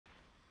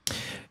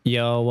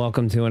Yo,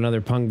 welcome to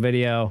another punk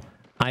video.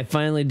 I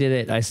finally did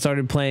it. I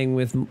started playing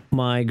with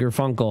my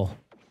Gyrfalcon.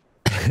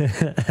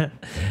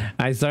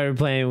 I started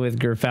playing with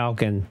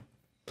Gyrfalcon.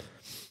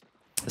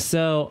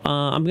 So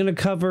I'm gonna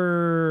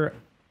cover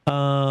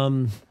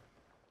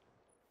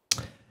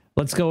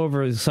let's go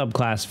over the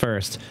subclass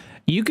first.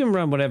 You can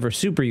run whatever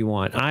super you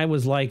want. I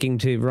was liking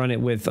to run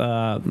it with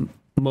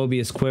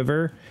Mobius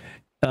Quiver.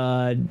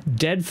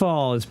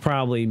 Deadfall is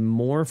probably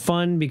more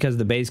fun because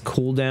the base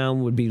cooldown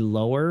would be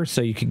lower,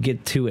 so you could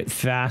get to it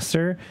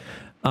faster.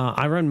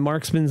 I run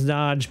Marksman's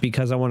Dodge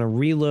because I want to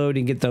reload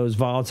and get those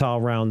volatile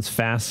rounds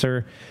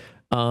faster.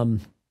 And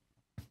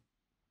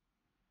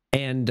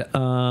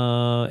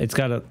it's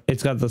got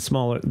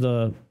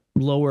the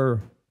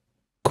lower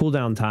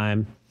cooldown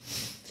time,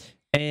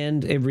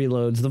 and it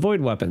reloads the void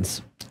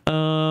weapons.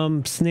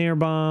 Snare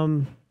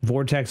bomb,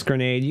 vortex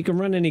grenade. You can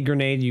run any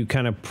grenade you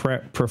kind of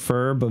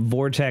prefer, but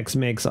vortex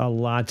makes a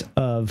lot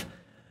of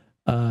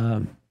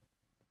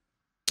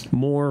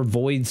more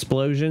void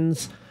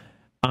explosions.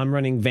 I'm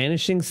running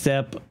vanishing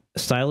step,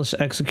 stylish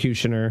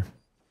executioner,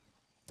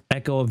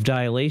 echo of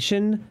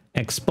dilation,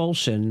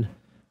 expulsion,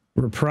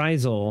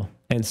 reprisal,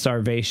 and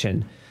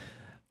starvation.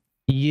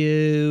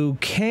 You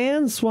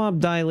can swap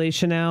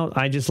dilation out.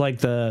 I just like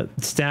the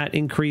stat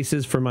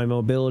increases for my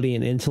mobility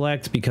and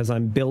intellect because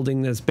I'm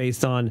building this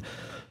based on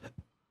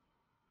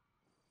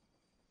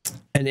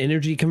an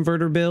energy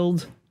converter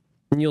build,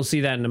 and you'll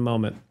see that in a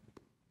moment.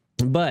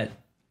 But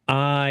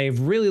I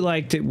really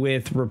liked it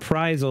with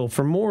reprisal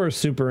for more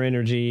super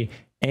energy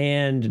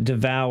and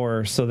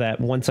devour, so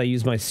that once I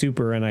use my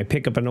super and I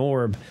pick up an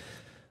orb,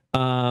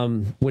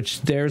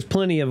 which there's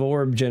plenty of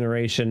orb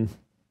generation,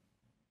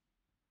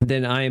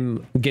 then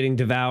I'm getting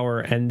devour,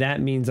 and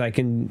that means I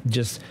can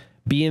just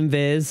be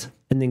invis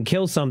and then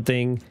kill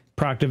something,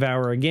 proc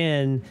devour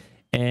again,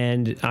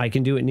 and I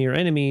can do it near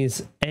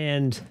enemies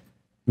and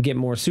get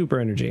more super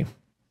energy.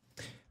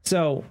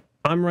 So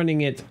I'm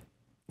running it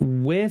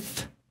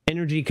with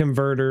energy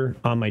converter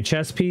on my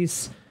chest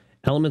piece,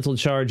 elemental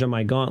charge on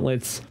my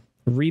gauntlets,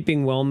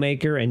 reaping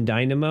wellmaker and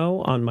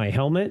dynamo on my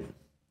helmet,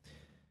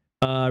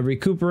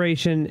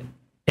 recuperation,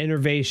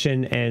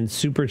 innervation, and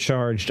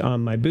supercharged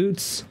on my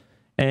boots,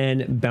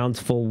 and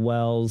bountiful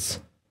wells,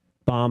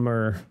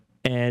 bomber,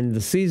 and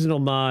the seasonal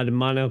mod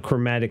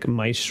monochromatic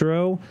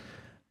maestro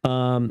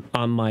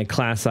on my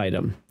class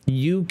item.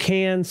 You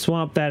can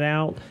swap that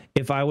out.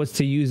 If I was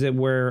to use it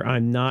where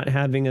I'm not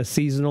having a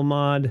seasonal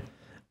mod,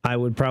 I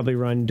would probably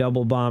run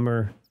double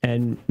bomber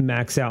and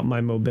max out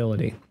my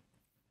mobility.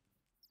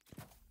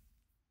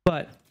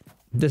 But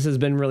this has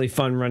been really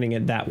fun running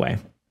it that way.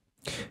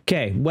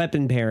 Okay,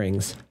 weapon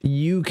pairings.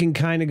 You can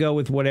kind of go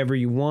with whatever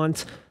you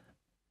want.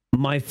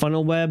 My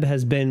funnel web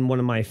has been one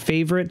of my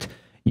favorite.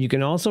 You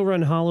can also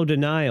run hollow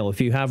denial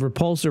if you have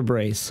repulsor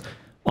brace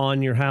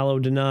on your hollow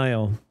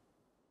denial.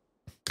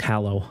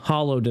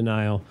 Hollow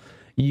denial.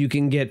 You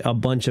can get a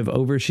bunch of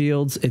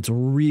overshields. It's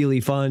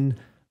really fun.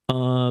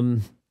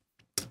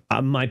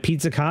 My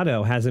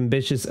pizzicato has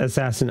ambitious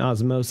assassin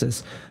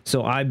osmosis,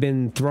 so I've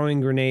been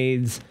throwing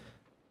grenades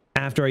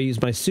after I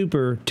use my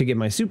super to get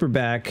my super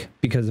back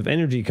because of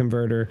energy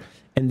converter,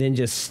 and then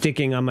just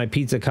sticking on my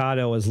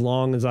pizzicato as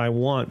long as I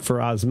want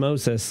for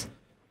osmosis,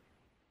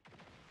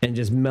 and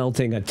just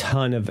melting a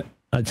ton of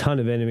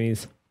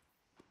enemies.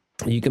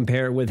 You can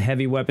pair it with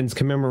heavy weapons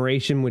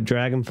commemoration with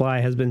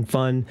dragonfly, has been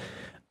fun.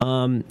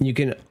 You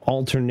can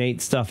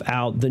alternate stuff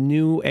out. The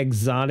new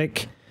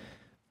exotic,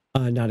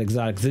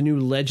 the new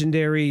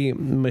legendary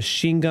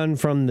machine gun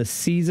from the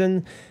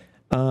season,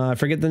 I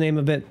forget the name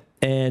of it,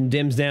 and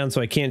dims down,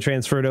 so I can't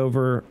transfer it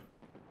over,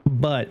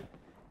 but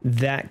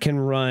that can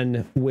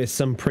run with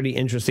some pretty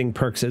interesting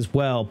perks as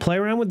well. Play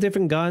around with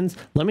different guns.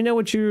 Let me know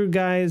what you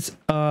guys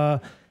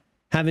have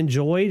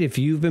enjoyed, if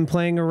you've been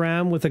playing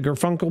around with a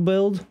Gyrfalcon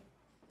build.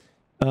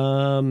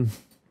 But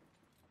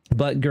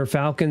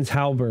Gyrfalcon's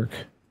Halberg,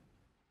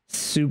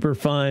 super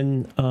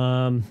fun.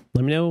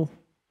 Let me know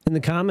in the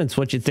comments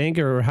what you think,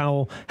 or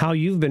how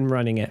you've been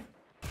running it.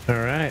 All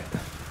right,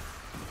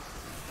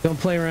 don't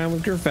play around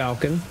with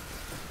Gyrfalcon.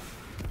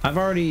 I've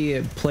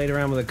already played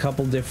around with a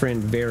couple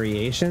different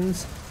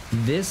variations.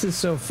 This has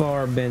so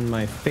far been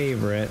my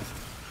favorite.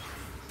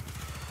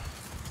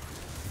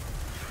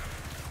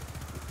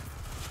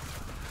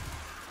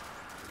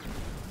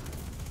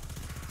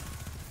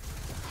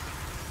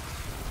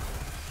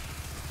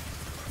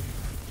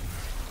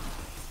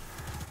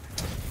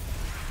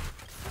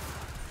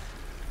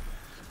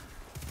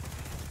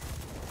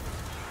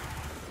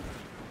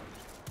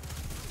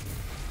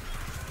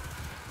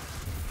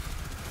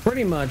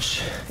 Pretty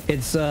much,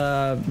 it's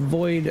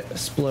Void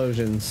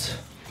Explosions,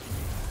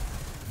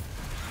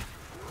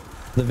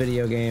 the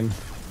video game.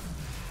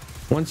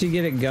 Once you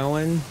get it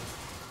going,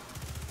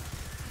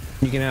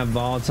 you can have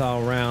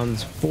volatile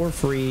rounds for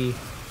free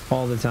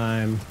all the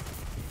time.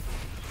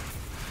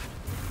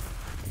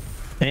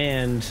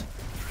 And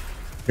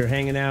if you're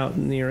hanging out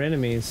near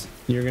enemies,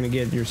 you're gonna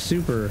get your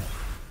super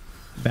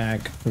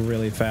back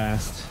really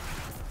fast.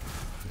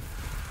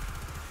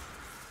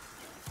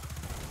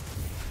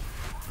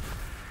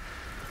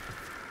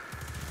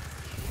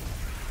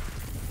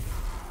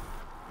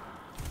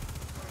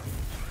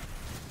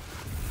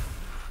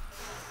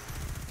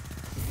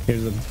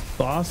 Here's a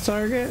boss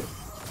target.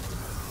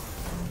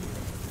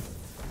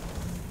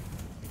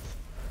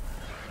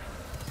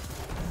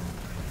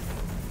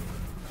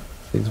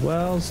 These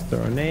wells,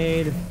 throw a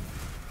nade.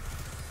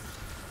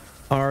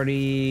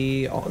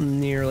 Already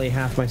nearly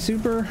half my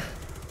super.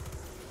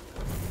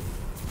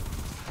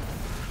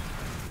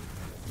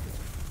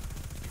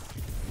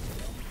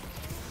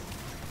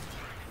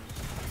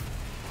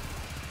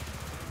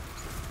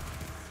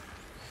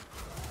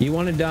 You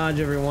want to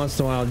dodge every once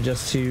in a while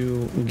just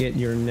to get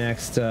your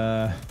next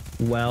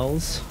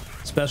wells,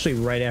 especially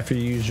right after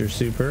you use your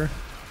super.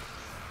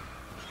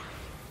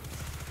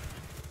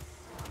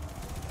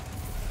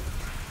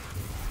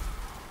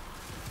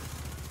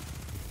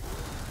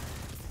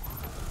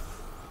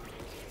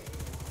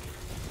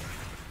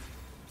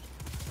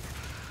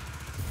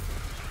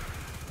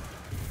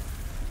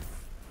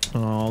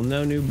 Oh,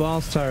 no new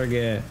boss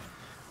target.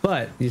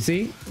 But you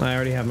see, I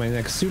already have my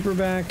next super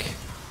back.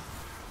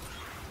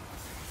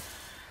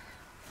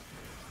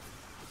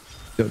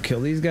 Go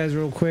kill these guys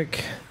real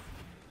quick.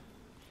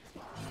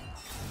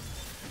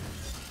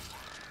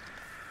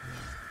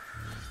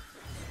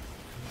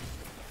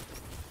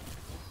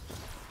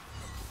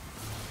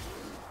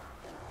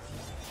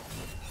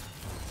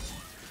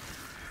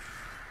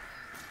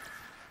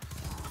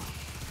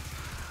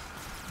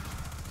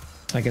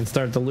 I can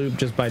start the loop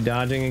just by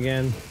dodging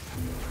again.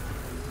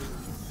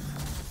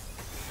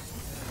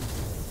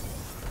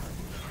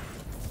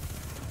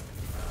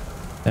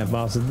 That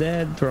boss is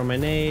dead. Throw my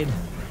nade.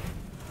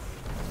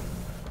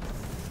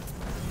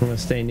 I'm gonna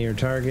stay near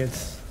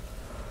targets.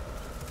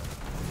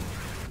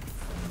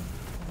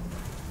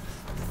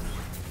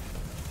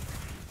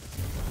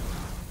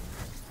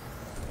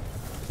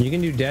 You can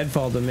do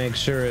deadfall to make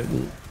sure it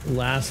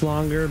lasts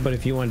longer, but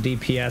if you want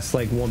DPS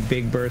like one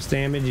big burst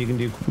damage, you can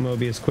do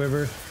Mobius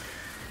Quiver.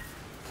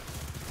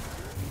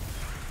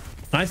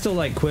 I still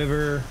like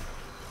Quiver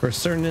for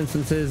certain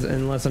instances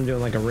unless I'm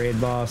doing like a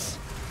raid boss.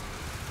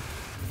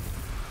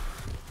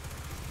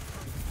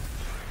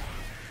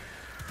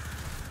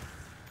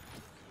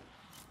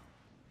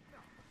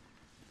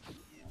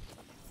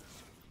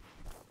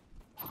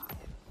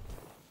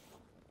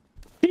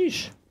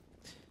 Sheesh.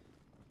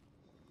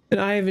 And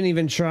I haven't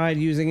even tried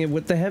using it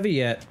with the heavy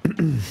yet.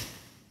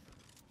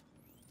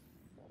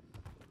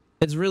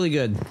 It's really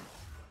good.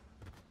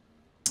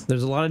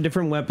 There's a lot of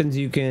different weapons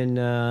you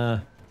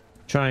can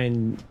try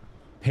and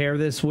pair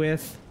this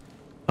with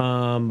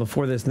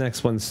before this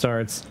next one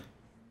starts.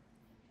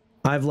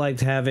 I've liked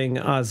having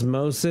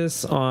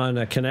osmosis on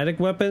a kinetic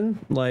weapon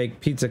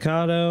like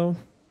pizzicato.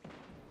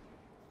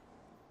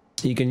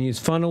 You can use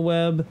funnel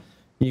web.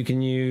 You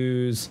can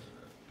use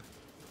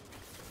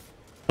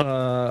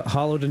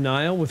hollow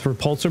denial with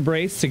repulsor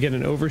brace to get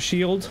an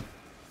overshield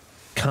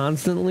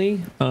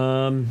constantly.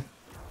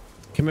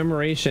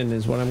 Commemoration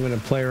is what I'm going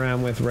to play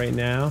around with right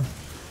now.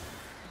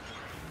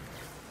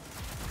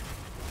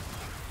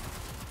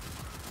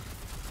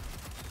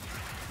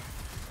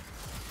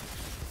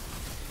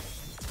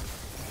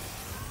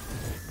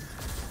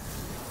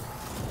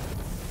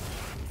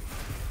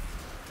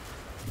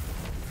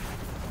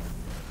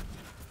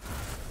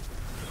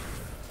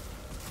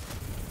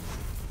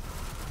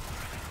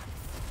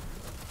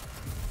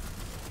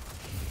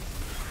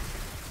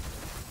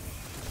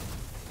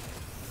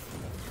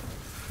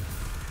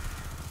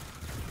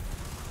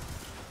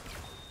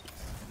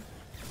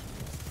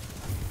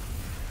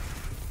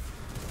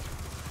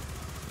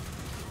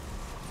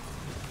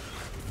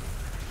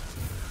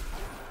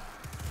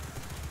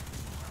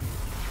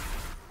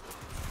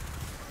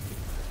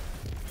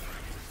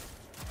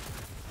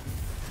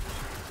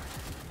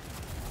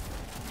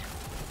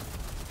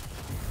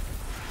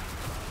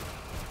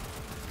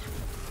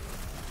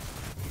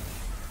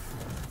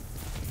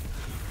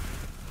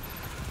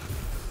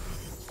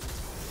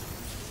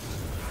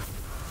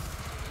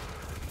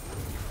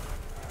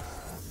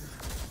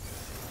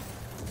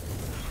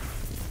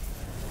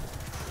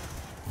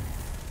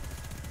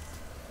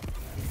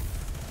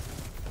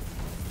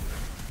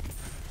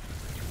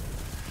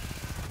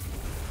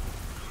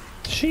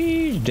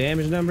 Sheesh,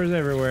 damage numbers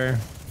everywhere.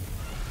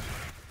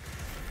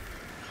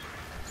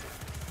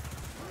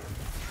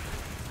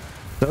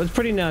 So it's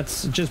pretty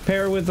nuts. Just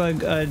pair with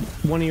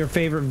one of your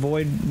favorite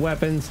void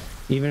weapons,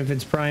 even if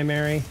it's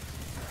primary.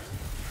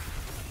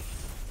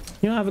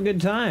 You'll have a good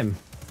time.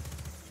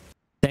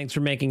 Thanks for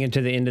making it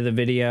to the end of the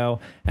video.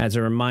 As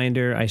a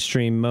reminder, I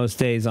stream most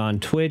days on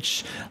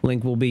Twitch.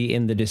 Link will be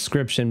in the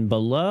description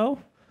below.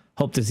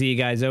 Hope to see you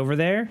guys over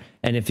there.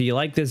 And if you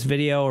like this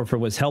video or if it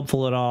was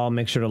helpful at all,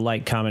 make sure to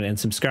like, comment, and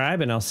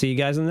subscribe. And I'll see you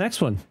guys in the next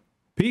one.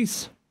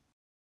 Peace.